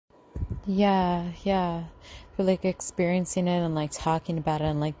Yeah, yeah. For like experiencing it and like talking about it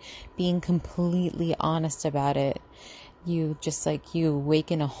and like being completely honest about it, you just like you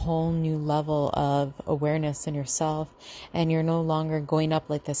awaken a whole new level of awareness in yourself, and you're no longer going up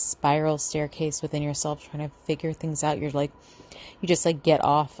like this spiral staircase within yourself trying to figure things out. You're like, you just like get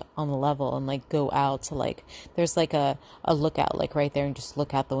off on the level and like go out to like, there's like a lookout like right there, and just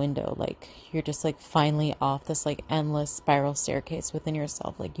look out the window. Like you're just like finally off this like endless spiral staircase within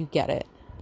yourself. Like you get it.